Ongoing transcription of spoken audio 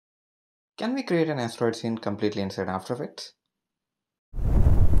Can we create an asteroid scene completely inside After Effects?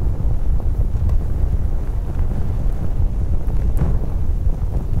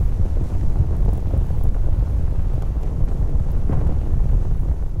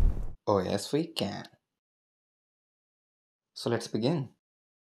 Oh yes, we can. So let's begin.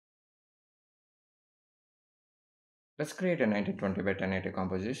 Let's create a 1920 by 1080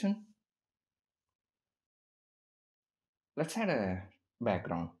 composition. Let's add a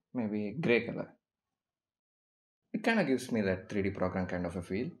background, maybe gray color. It kind of gives me that 3D program kind of a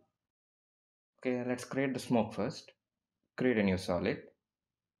feel. Okay, let's create the smoke first. Create a new solid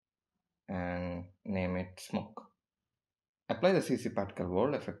and name it smoke. Apply the CC particle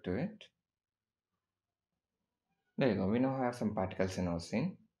world effect to it. There you go, we now have some particles in our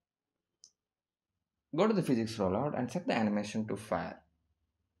scene. Go to the physics rollout and set the animation to fire.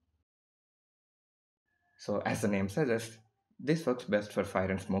 So as the name suggests, this works best for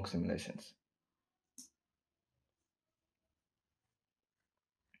fire and smoke simulations.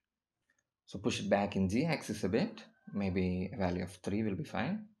 So push it back in Z-axis a bit, maybe a value of 3 will be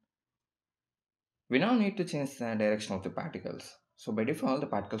fine. We now need to change the direction of the particles. So by default the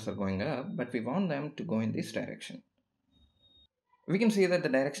particles are going up, but we want them to go in this direction. We can see that the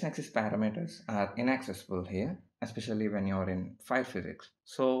direction axis parameters are inaccessible here, especially when you're in fire physics.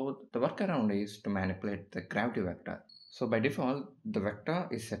 So the workaround is to manipulate the gravity vector. So by default, the vector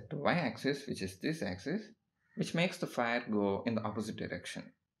is set to y-axis, which is this axis, which makes the fire go in the opposite direction.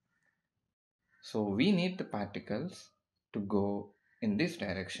 So we need the particles to go in this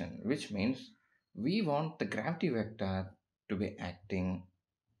direction, which means we want the gravity vector to be acting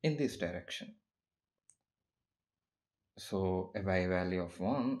in this direction. So a y value of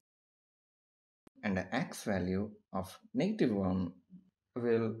 1 and an x value of -1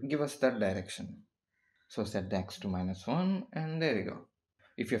 will give us that direction. So set the x to -1 and there you go.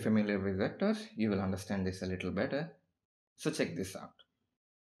 If you're familiar with vectors, you will understand this a little better. So check this out.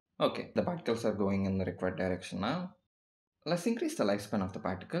 Okay, the particles are going in the required direction now. Let's increase the lifespan of the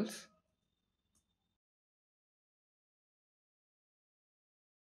particles.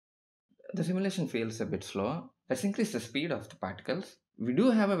 The simulation feels a bit slower. Let's increase the speed of the particles. We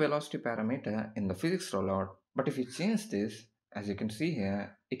do have a velocity parameter in the physics rollout, but if we change this, as you can see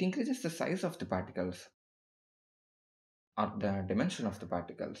here, it increases the size of the particles or the dimension of the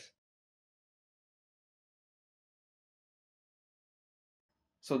particles.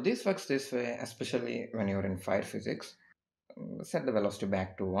 So this works this way, especially when you're in fire physics. Set the velocity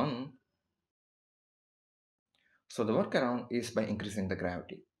back to 1. So the workaround is by increasing the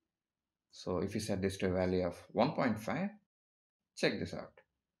gravity. So if you set this to a value of 1.5, check this out.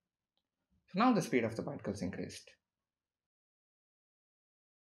 So now the speed of the particles increased.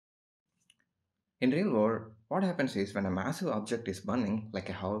 In real world, what happens is when a massive object is burning, like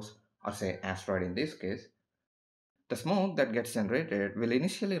a house or say asteroid in this case, the smoke that gets generated will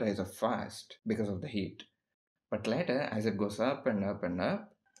initially rise up fast because of the heat. But later, as it goes up and up and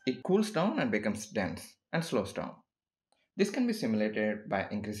up, it cools down and becomes dense and slows down. This can be simulated by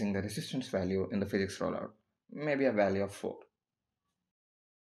increasing the resistance value in the physics rollout, maybe a value of 4.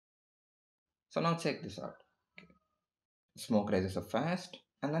 So now check this out. Smoke rises up fast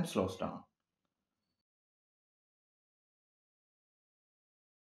and then slows down.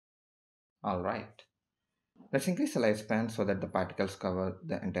 Alright. Let's increase the lifespan so that the particles cover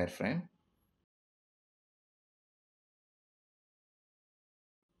the entire frame.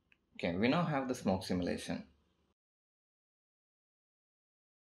 Okay, we now have the smoke simulation.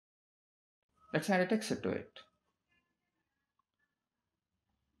 Let's add a texture to it.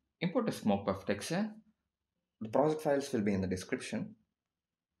 Import a smoke puff texture. The project files will be in the description.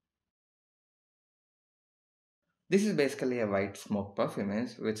 This is basically a white smoke puff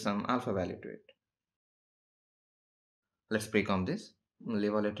image with some alpha value to it. Let's pre-comp this,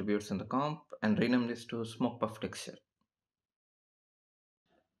 leave all attributes in the comp and rename this to smoke puff texture.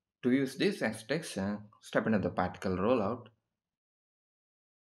 To use this as texture, step into the particle rollout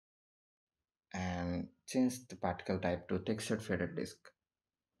and change the particle type to textured faded disk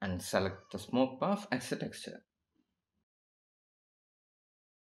and select the smoke puff as a texture.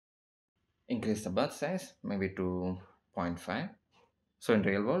 Increase the burst size maybe to 0.5. So in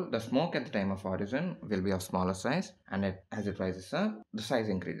real world, the smoke at the time of origin will be of smaller size, and as it rises up, the size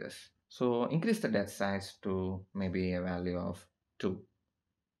increases. So increase the depth size to maybe a value of 2.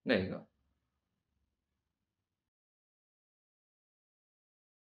 There you go.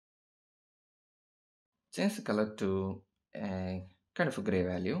 Change the color to a kind of a gray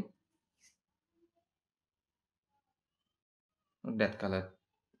value. Depth color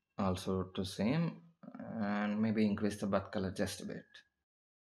also to same, and maybe increase the bath color just a bit.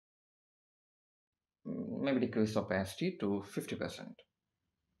 Maybe decrease opacity to 50%.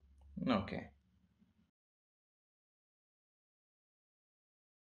 Okay.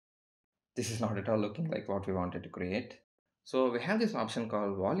 This is not at all looking like what we wanted to create. So we have this option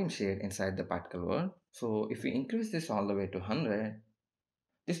called volume shade inside the particle world. So if we increase this all the way to 100,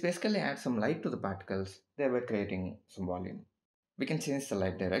 this basically adds some light to the particles, thereby creating some volume. We can change the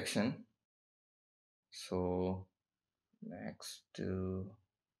light direction. So next to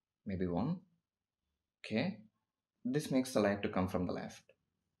maybe 1. Okay. This makes the light to come from the left.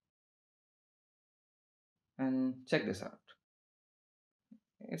 And check this out.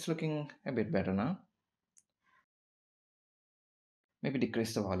 It's looking a bit better now. Maybe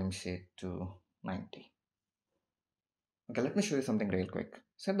decrease the volume shade to 90. Okay, let me show you something real quick.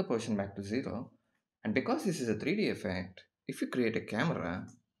 Set the position back to 0. And because this is a 3D effect, if you create a camera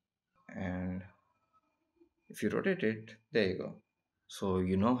and if you rotate it, there you go. So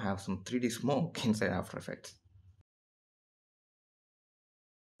you now have some 3D smoke inside After Effects.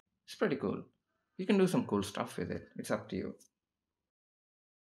 It's pretty cool. You can do some cool stuff with it. It's up to you.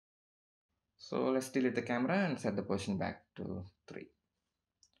 So let's delete the camera and set the position back to 3.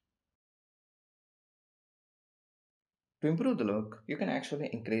 To improve the look, you can actually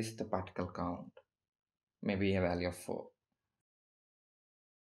increase the particle count, maybe a value of 4.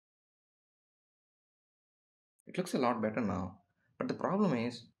 It looks a lot better now, but the problem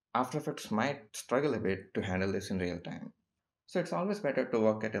is After Effects might struggle a bit to handle this in real time. So it's always better to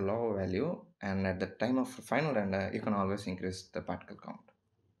work at a lower value, and at the time of final render, you can always increase the particle count.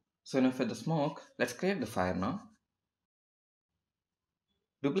 So enough with the smoke, let's create the fire now.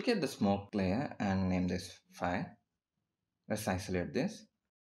 Duplicate the smoke layer and name this fire. Let's isolate this.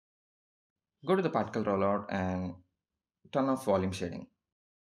 Go to the particle rollout and turn off volume shading.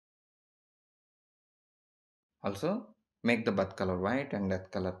 Also, make the bud color white and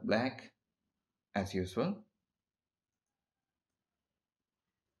death color black as usual.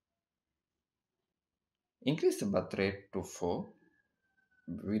 Increase the bud rate to 4.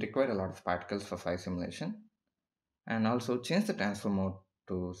 We require a lot of particles for fire simulation. And also change the transfer mode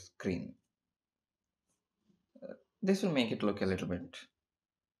to screen. This will make it look a little bit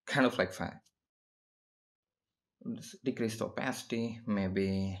kind of like fire. Decrease the opacity,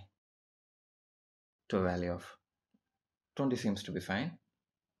 maybe to a value of 20 seems to be fine.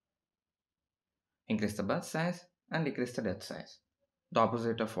 Increase the bud size and decrease the depth size. The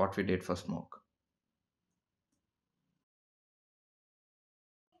opposite of what we did for smoke.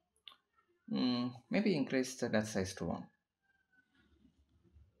 Maybe increase the depth size to 1.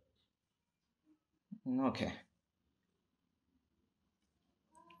 Okay.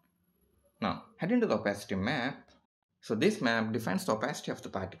 Now, head into the opacity map. So this map defines the opacity of the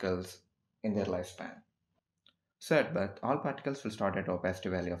particles in their lifespan. So at birth, all particles will start at opacity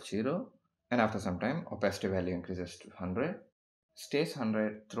value of 0, and after some time, opacity value increases to 100, stays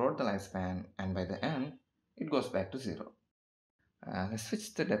 100 throughout the lifespan, and by the end, it goes back to 0. Let's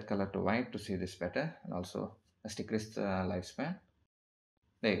switch the depth color to white to see this better, and also let's decrease the lifespan.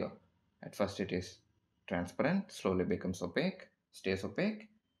 There you go. At first it is transparent, slowly becomes opaque, stays opaque,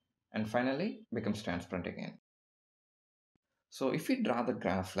 and finally becomes transparent again. So if we draw the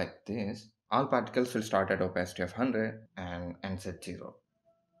graph like this, all particles will start at opacity of 100 and ends at 0.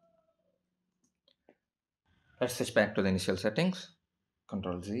 Let's switch back to the initial settings,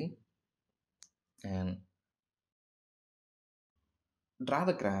 Control Z, and draw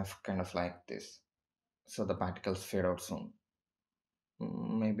the graph kind of like this. So the particles fade out soon.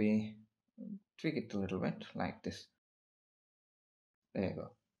 Maybe tweak it a little bit like this. There you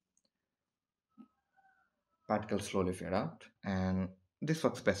go. Particles slowly fade out, and this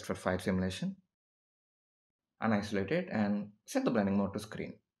works best for fire simulation. Unisolate it and set the blending mode to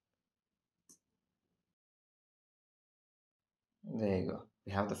screen. There you go.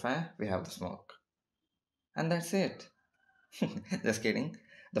 We have the fire, we have the smoke. And that's it. Just kidding.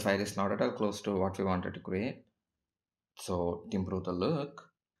 The fire is not at all close to what we wanted to create. So to improve the look,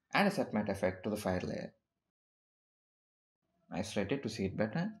 add a set matte effect to the fire layer. Isolate it to see it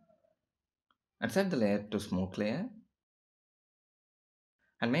better. And set the layer to smoke layer.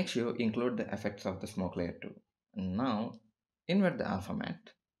 And make sure you include the effects of the smoke layer too. And now invert the alpha matte.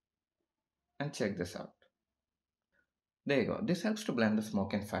 And check this out. There you go. This helps to blend the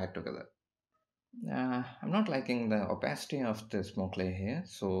smoke and fire together. I'm not liking the opacity of the smoke layer here.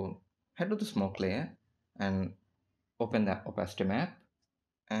 So head to the smoke layer and open the opacity map.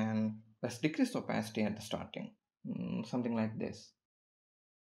 And let's decrease the opacity at the starting. Something like this.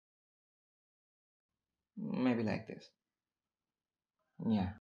 Maybe like this. Yeah.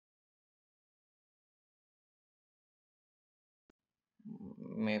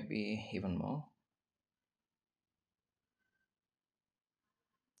 Maybe even more.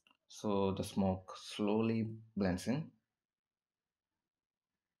 So the smoke slowly blends in.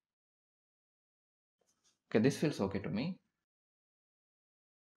 Okay, this feels okay to me.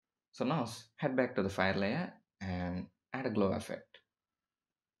 So now head back to the fire layer and add a glow effect.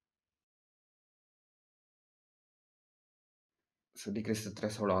 So decrease the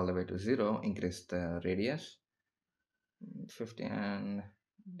threshold all the way to 0, increase the radius 50 and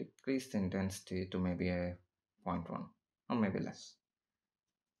decrease the intensity to maybe a zero point 0.1 or maybe less.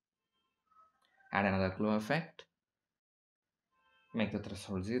 Add another glow effect. Make the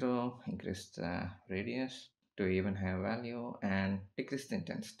threshold 0, increase the radius to even higher value and decrease the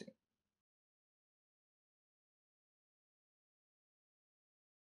intensity.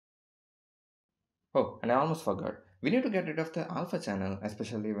 Oh, and I almost forgot. We need to get rid of the alpha channel,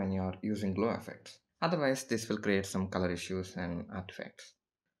 especially when you're using glow effects. Otherwise, this will create some color issues and artifacts.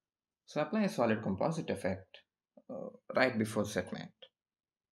 So apply a solid composite effect right before set matte.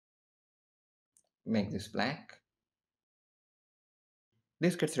 Make this black.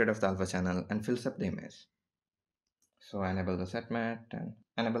 This gets rid of the alpha channel and fills up the image. So enable the set matte and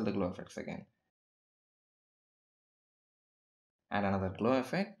enable the glow effects again. Add another glow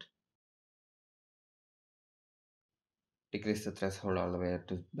effect. Decrease the threshold all the way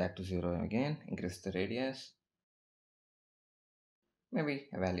to back to 0 again. Increase the radius. Maybe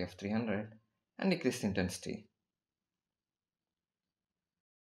a value of 300 and decrease the intensity.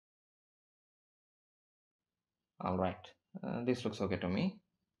 Alright, this looks okay to me.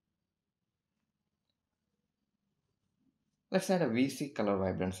 Let's add a VC color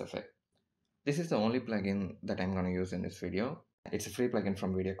vibrance effect. This is the only plugin that I'm going to use in this video. It's a free plugin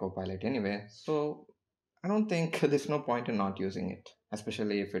from Video Copilot anyway, so I don't think there's no point in not using it,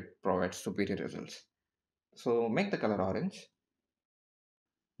 especially if it provides superior results. So make the color orange.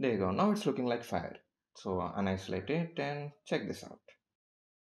 There you go, now it's looking like fire. So unisolate it and check this out.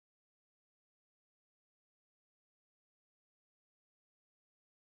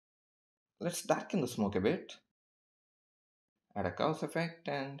 Let's darken the smoke a bit. Add a curves effect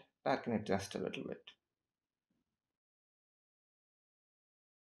and darken it just a little bit.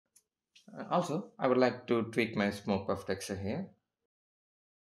 Also, I would like to tweak my smoke puff texture here.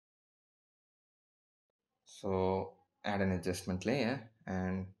 So add an adjustment layer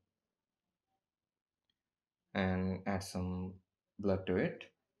and add some blur to it.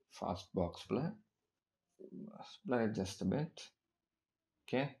 Fast box blur. Blur it just a bit.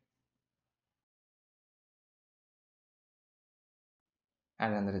 Okay.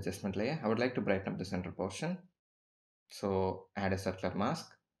 Add another adjustment layer. I would like to brighten up the center portion. So add a circular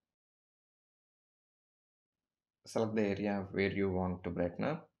mask. Select the area where you want to brighten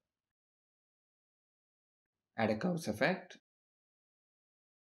up. Add a curves effect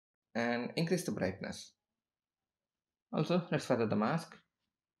and increase the brightness. Also, let's feather the mask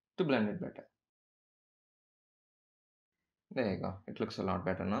to blend it better. There you go. It looks a lot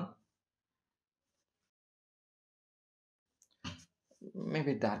better now.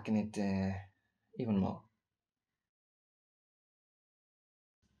 Maybe darken it even more.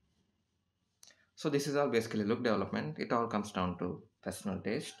 So this is all basically look development. It all comes down to personal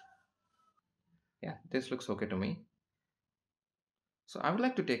taste. Yeah, this looks okay to me. So I would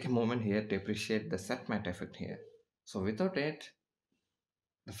like to take a moment here to appreciate the set matte effect here. So without it,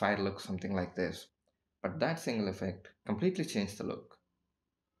 the fire looks something like this. But that single effect completely changed the look.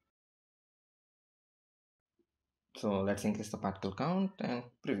 So let's increase the particle count and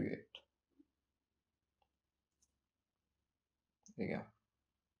preview it. There you go.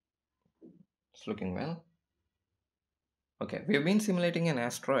 It's looking well. Okay, we've been simulating an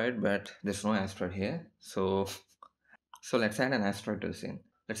asteroid, but there's no asteroid here. So let's add an asteroid to the scene.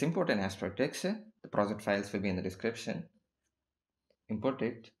 Let's import an asteroid texture. The project files will be in the description. Import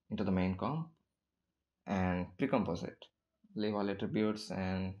it into the main comp and pre-compose it. Leave all attributes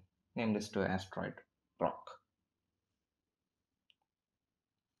and name this to asteroid rock.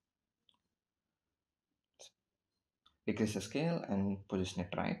 Decrease the scale and position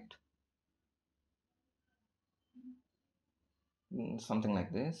it right. Something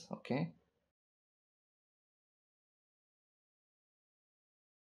like this, okay.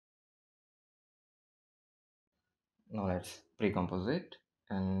 Now let's pre-compose it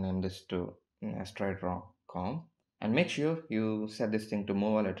and name this to asteroid rock comp. And make sure you set this thing to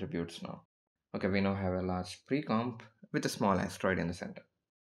move all attributes now. Okay, we now have a large pre-comp with a small asteroid in the center.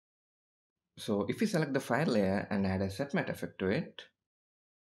 So if we select the fire layer and add a set matte effect to it,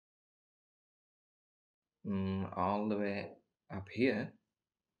 all the way up here,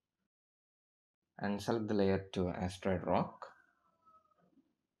 and select the layer to asteroid rock,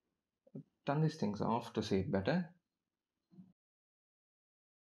 turn these things off to see it better.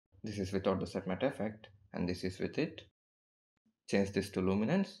 This is without the set matte effect, and this is with it. Change this to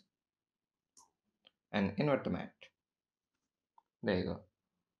luminance and invert the matte. There you go.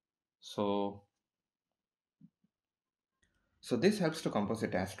 So, so this helps to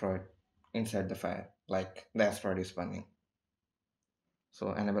composite asteroid inside the fire, like the asteroid is burning.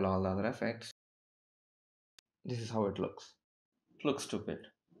 So enable all the other effects. This is how it looks. It looks stupid.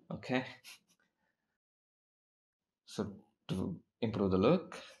 Okay. So to improve the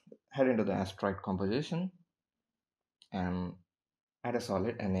look, head into the asteroid composition and add a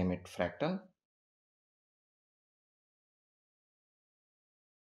solid and name it Fractal.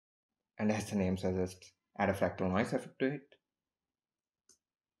 And as the name suggests, add a fractal noise effect to it.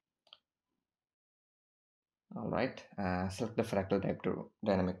 Alright, select the fractal type to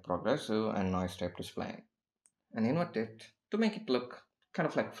dynamic progressive and noise type to spline. And invert it to make it look kind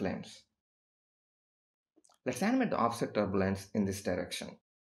of like flames. Let's animate the offset turbulence in this direction.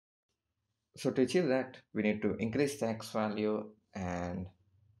 So to achieve that, we need to increase the x value and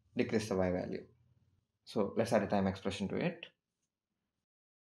decrease the y value. So let's add a time expression to it.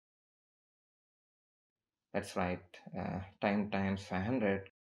 Let's write time times 500,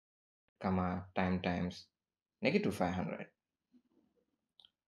 comma, time times negative 500.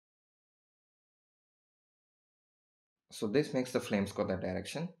 So this makes the flames go that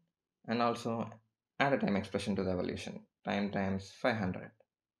direction, and also add a time expression to the evolution, time times 500.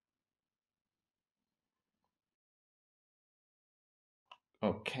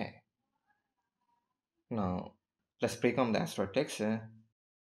 Okay, now let's precomp the asteroid texture,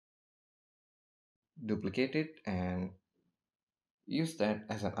 duplicate it, and use that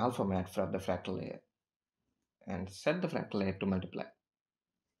as an alpha matte for the fractal layer, and set the fractal layer to multiply.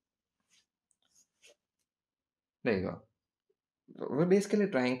 There you go. We're basically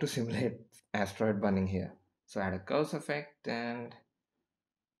trying to simulate asteroid burning here. So add a curves effect and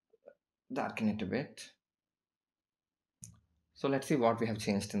darken it a bit. So let's see what we have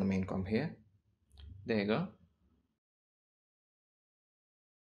changed in the main comp here. There you go.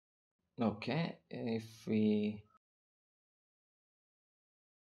 Okay, if we...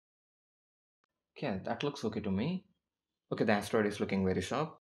 Okay, that looks okay to me. Okay, the asteroid is looking very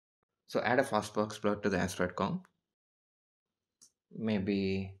sharp. So add a fastbox blur to the asteroid comp.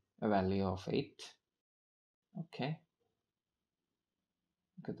 Maybe a value of 8. Okay.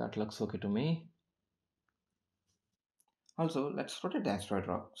 Okay, that looks okay to me. Also, let's rotate the asteroid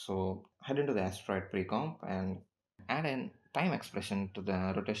rock. So head into the asteroid pre-comp and add a time expression to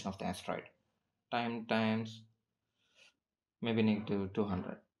the rotation of the asteroid. Time times maybe negative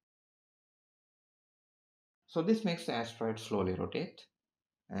 200. So this makes the asteroid slowly rotate.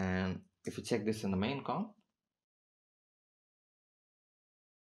 And if you check this in the main comp,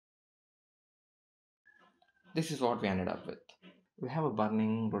 this is what we ended up with. We have a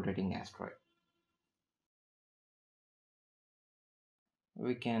burning rotating asteroid.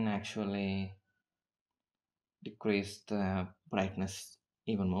 We can actually decrease the brightness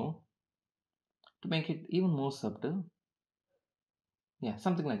even more to make it even more subtle. Yeah,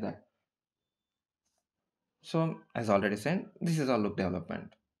 something like that. So as already said, this is all look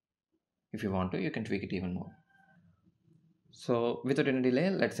development. If you want to, you can tweak it even more. So without any delay,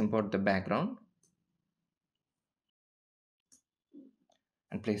 let's import the background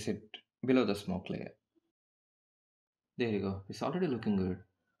and place it below the smoke layer. There you go. It's already looking good.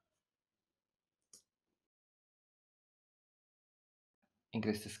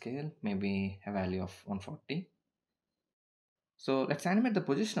 Increase the scale, maybe a value of 140. So let's animate the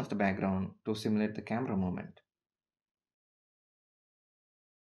position of the background to simulate the camera movement.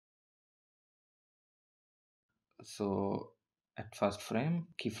 So at first frame,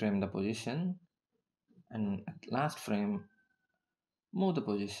 keyframe the position, and at last frame, move the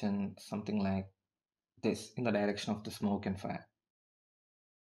position something like this in the direction of the smoke and fire.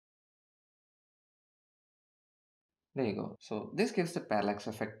 There you go. So this gives the parallax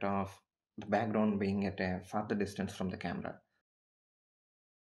effect of the background being at a farther distance from the camera.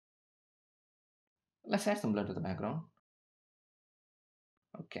 Let's add some blur to the background.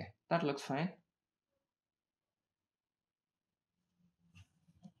 Okay, that looks fine.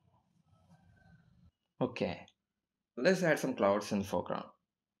 Okay, let's add some clouds in the foreground.